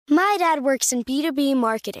My dad works in B2B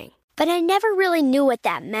marketing, but I never really knew what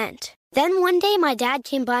that meant. Then one day my dad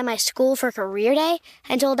came by my school for career day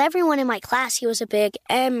and told everyone in my class he was a big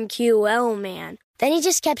MQL man. Then he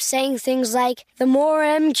just kept saying things like, the more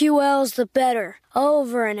MQLs, the better,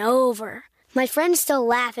 over and over. My friends still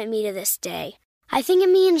laugh at me to this day. I think it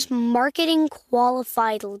means marketing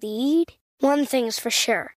qualified lead. One thing's for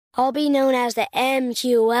sure, I'll be known as the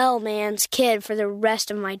MQL man's kid for the rest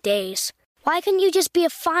of my days. Why couldn't you just be a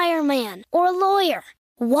fireman or a lawyer?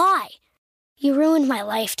 Why? You ruined my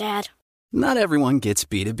life, Dad. Not everyone gets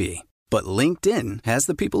B2B, but LinkedIn has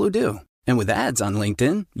the people who do. And with ads on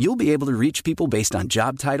LinkedIn, you'll be able to reach people based on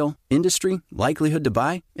job title, industry, likelihood to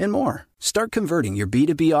buy, and more. Start converting your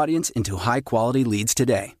B2B audience into high-quality leads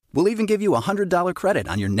today. We'll even give you a $100 credit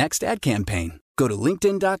on your next ad campaign. Go to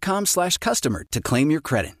linkedin.com/customer to claim your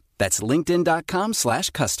credit. That's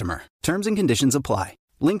linkedin.com/customer. Terms and conditions apply.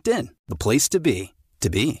 LinkedIn, the place to be, to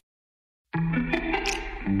be.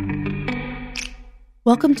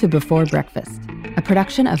 Welcome to Before Breakfast, a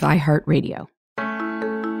production of iHeartRadio.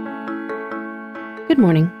 Good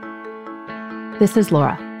morning. This is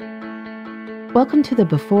Laura. Welcome to the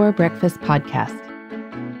Before Breakfast podcast.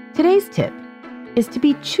 Today's tip is to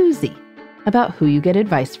be choosy about who you get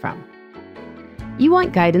advice from. You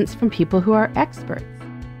want guidance from people who are experts,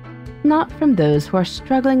 not from those who are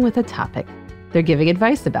struggling with a topic they're giving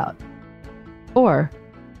advice about, or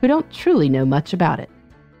who don't truly know much about it.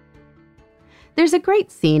 There's a great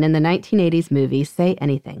scene in the 1980s movie Say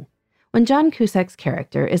Anything, when John Cusack's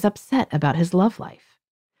character is upset about his love life.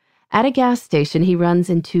 At a gas station, he runs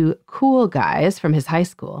into cool guys from his high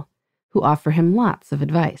school who offer him lots of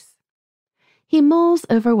advice. He mulls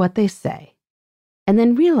over what they say, and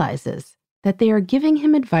then realizes that they are giving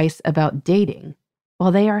him advice about dating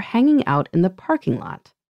while they are hanging out in the parking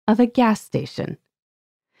lot of a gas station.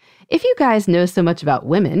 If you guys know so much about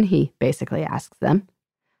women, he basically asks them,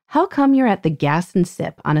 how come you're at the Gas and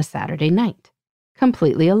Sip on a Saturday night,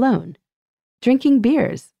 completely alone, drinking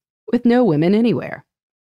beers with no women anywhere?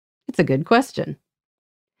 It's a good question.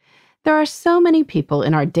 There are so many people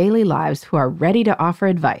in our daily lives who are ready to offer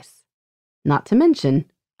advice, not to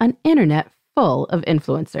mention an internet full of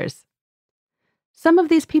influencers. Some of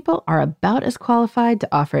these people are about as qualified to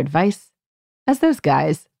offer advice as those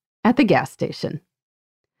guys at the gas station.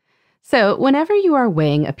 So whenever you are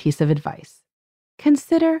weighing a piece of advice,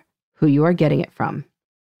 consider who you are getting it from.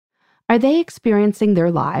 Are they experiencing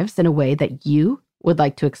their lives in a way that you would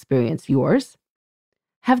like to experience yours?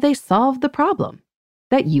 Have they solved the problem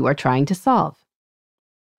that you are trying to solve?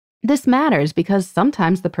 This matters because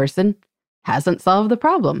sometimes the person hasn't solved the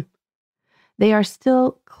problem. They are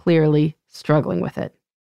still clearly struggling with it.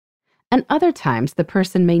 And other times, the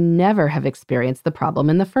person may never have experienced the problem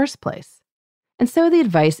in the first place. And so the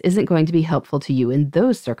advice isn't going to be helpful to you in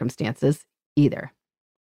those circumstances either.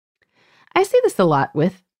 I see this a lot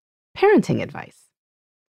with parenting advice.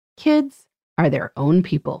 Kids are their own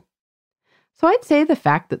people. So I'd say the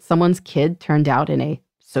fact that someone's kid turned out in a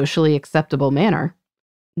socially acceptable manner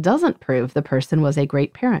doesn't prove the person was a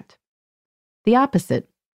great parent. The opposite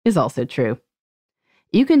is also true.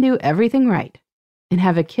 You can do everything right and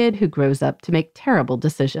have a kid who grows up to make terrible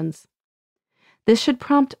decisions. This should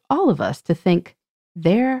prompt all of us to think,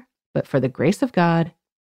 there, but for the grace of God,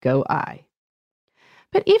 go I.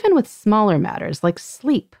 But even with smaller matters like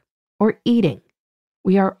sleep or eating,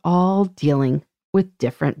 we are all dealing with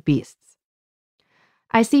different beasts.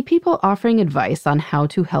 I see people offering advice on how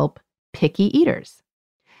to help picky eaters,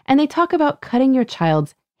 and they talk about cutting your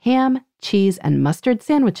child's ham, cheese, and mustard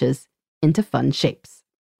sandwiches into fun shapes.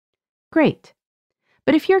 Great.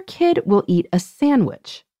 But if your kid will eat a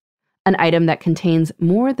sandwich, an item that contains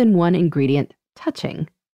more than one ingredient touching,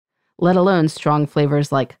 let alone strong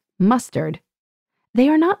flavors like mustard, they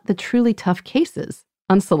are not the truly tough cases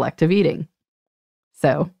on selective eating.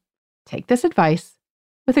 So, take this advice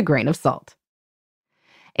with a grain of salt.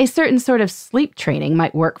 A certain sort of sleep training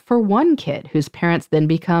might work for one kid whose parents then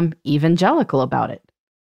become evangelical about it.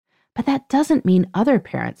 But that doesn't mean other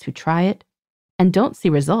parents who try it and don't see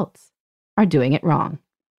results are doing it wrong.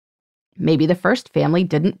 Maybe the first family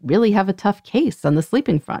didn't really have a tough case on the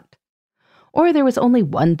sleeping front, or there was only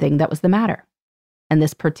one thing that was the matter, and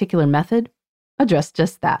this particular method addressed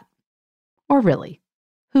just that. Or really,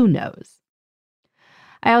 who knows?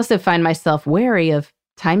 I also find myself wary of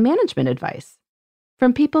time management advice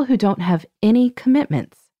from people who don't have any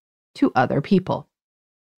commitments to other people.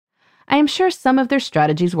 I am sure some of their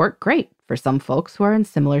strategies work great for some folks who are in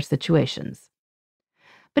similar situations.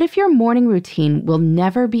 But if your morning routine will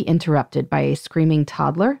never be interrupted by a screaming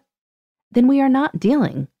toddler, then we are not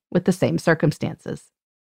dealing with the same circumstances.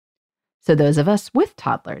 So those of us with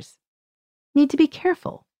toddlers need to be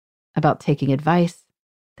careful about taking advice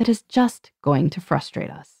that is just going to frustrate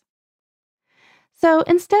us. So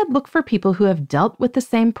instead, look for people who have dealt with the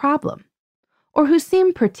same problem or who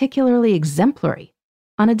seem particularly exemplary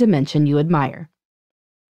on a dimension you admire.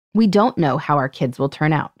 We don't know how our kids will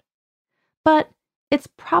turn out, but it's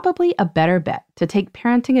probably a better bet to take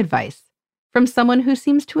parenting advice from someone who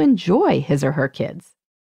seems to enjoy his or her kids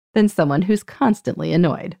than someone who's constantly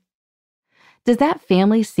annoyed. Does that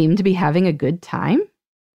family seem to be having a good time?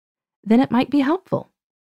 Then it might be helpful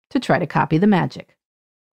to try to copy the magic.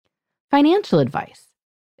 Financial advice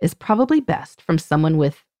is probably best from someone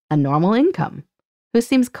with a normal income who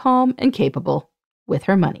seems calm and capable with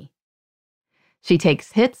her money. She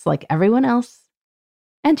takes hits like everyone else,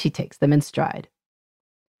 and she takes them in stride.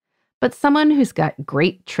 But someone who's got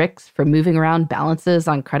great tricks for moving around balances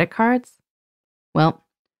on credit cards? Well,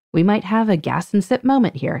 we might have a gas and sip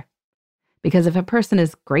moment here. Because if a person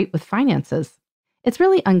is great with finances, it's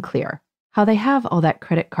really unclear how they have all that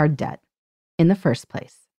credit card debt in the first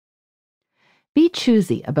place. Be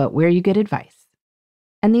choosy about where you get advice,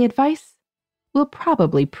 and the advice will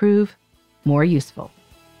probably prove more useful.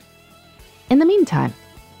 In the meantime,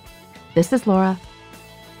 this is Laura.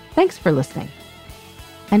 Thanks for listening.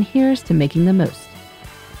 And here's to making the most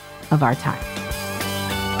of our time.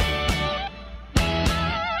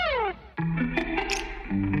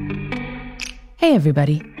 Hey,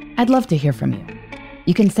 everybody. I'd love to hear from you.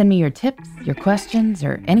 You can send me your tips, your questions,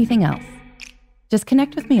 or anything else. Just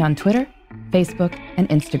connect with me on Twitter, Facebook, and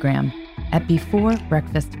Instagram at Before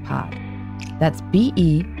Breakfast Pod. That's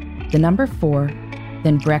BE, the number 4,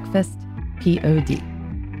 then breakfast, POD.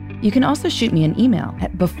 You can also shoot me an email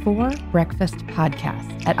at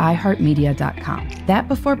beforebreakfastpodcast@iheartmedia.com. That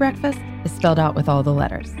Before Breakfast is spelled out with all the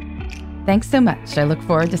letters. Thanks so much. I look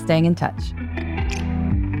forward to staying in touch.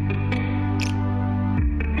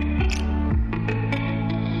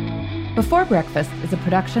 Before Breakfast is a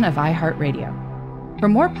production of iHeartRadio. For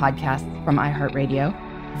more podcasts from iHeartRadio,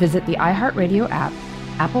 visit the iHeartRadio app,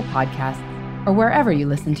 Apple Podcasts, or wherever you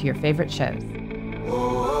listen to your favorite shows.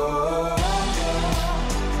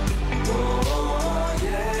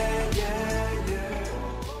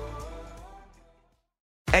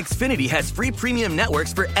 Xfinity has free premium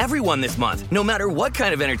networks for everyone this month, no matter what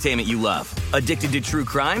kind of entertainment you love. Addicted to true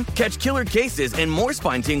crime? Catch killer cases and more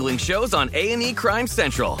spine-tingling shows on A&E Crime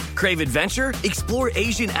Central. Crave adventure? Explore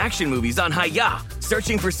Asian action movies on Hi-YAH.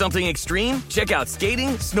 Searching for something extreme? Check out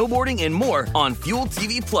skating, snowboarding, and more on Fuel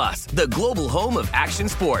TV Plus, the global home of action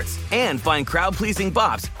sports. And find crowd-pleasing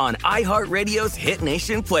bops on iHeartRadio's Hit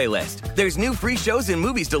Nation playlist. There's new free shows and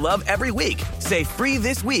movies to love every week. Say free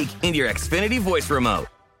this week in your Xfinity voice remote.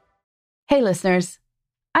 Hey listeners,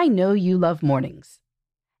 I know you love mornings.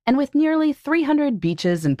 And with nearly 300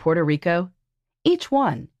 beaches in Puerto Rico, each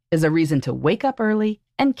one is a reason to wake up early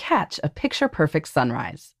and catch a picture-perfect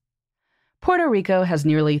sunrise. Puerto Rico has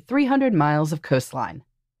nearly 300 miles of coastline,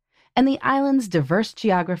 and the island's diverse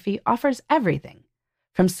geography offers everything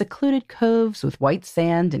from secluded coves with white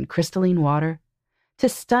sand and crystalline water to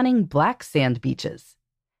stunning black sand beaches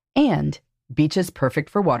and beaches perfect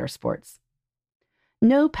for water sports.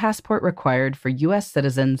 No passport required for U.S.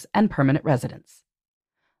 citizens and permanent residents.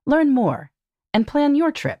 Learn more and plan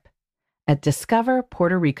your trip at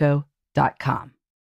discoverpuertorico.com.